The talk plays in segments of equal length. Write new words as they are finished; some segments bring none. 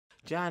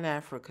John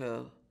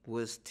Africa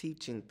was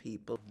teaching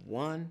people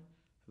one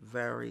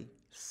very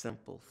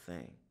simple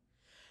thing,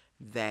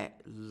 that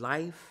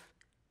life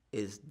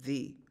is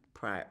the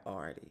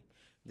priority.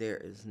 There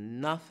is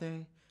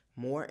nothing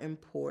more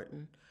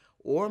important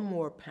or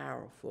more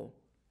powerful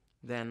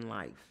than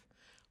life.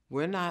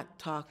 We're not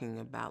talking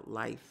about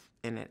life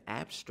in an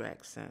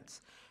abstract sense.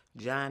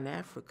 John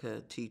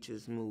Africa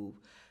teaches move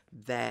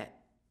that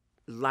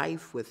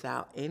life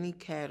without any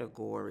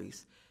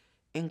categories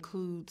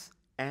includes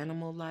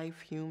animal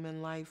life,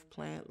 human life,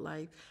 plant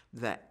life,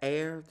 the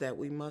air that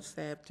we must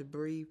have to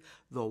breathe,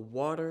 the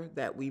water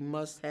that we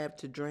must have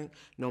to drink.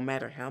 No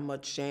matter how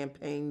much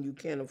champagne you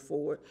can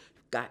afford,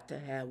 you've got to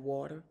have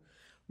water.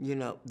 You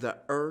know, the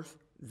earth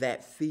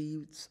that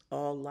feeds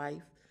all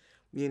life,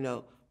 you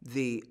know,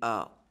 the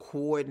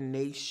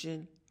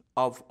coordination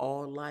of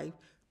all life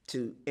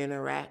to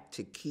interact,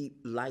 to keep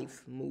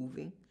life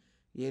moving,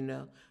 you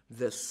know,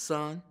 the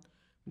sun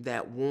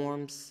that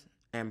warms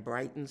and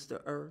brightens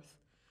the earth,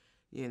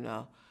 you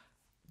know,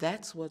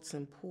 that's what's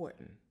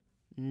important,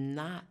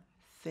 not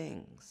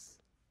things,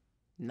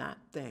 not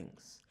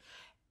things.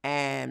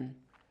 And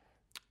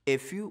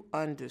if you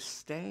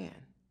understand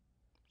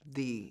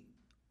the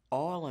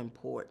all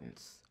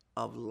importance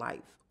of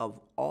life, of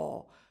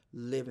all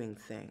living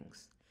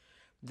things,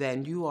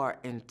 then you are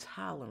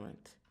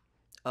intolerant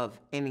of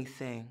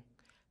anything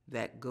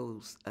that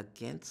goes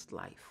against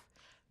life,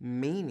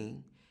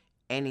 meaning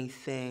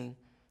anything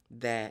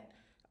that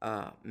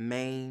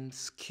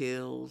maims,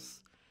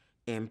 kills,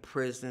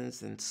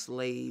 imprisons,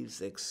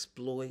 enslaves,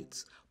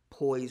 exploits,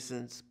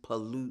 poisons,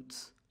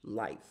 pollutes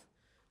life.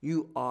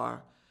 You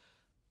are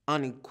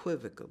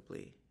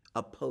unequivocally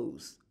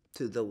opposed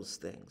to those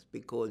things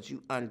because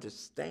you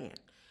understand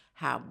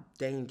how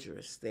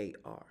dangerous they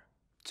are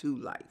to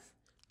life,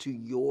 to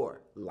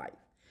your life.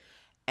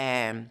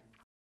 And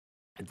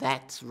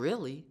that's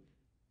really,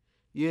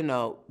 you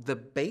know, the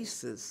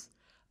basis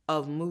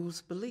of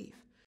Moo's belief.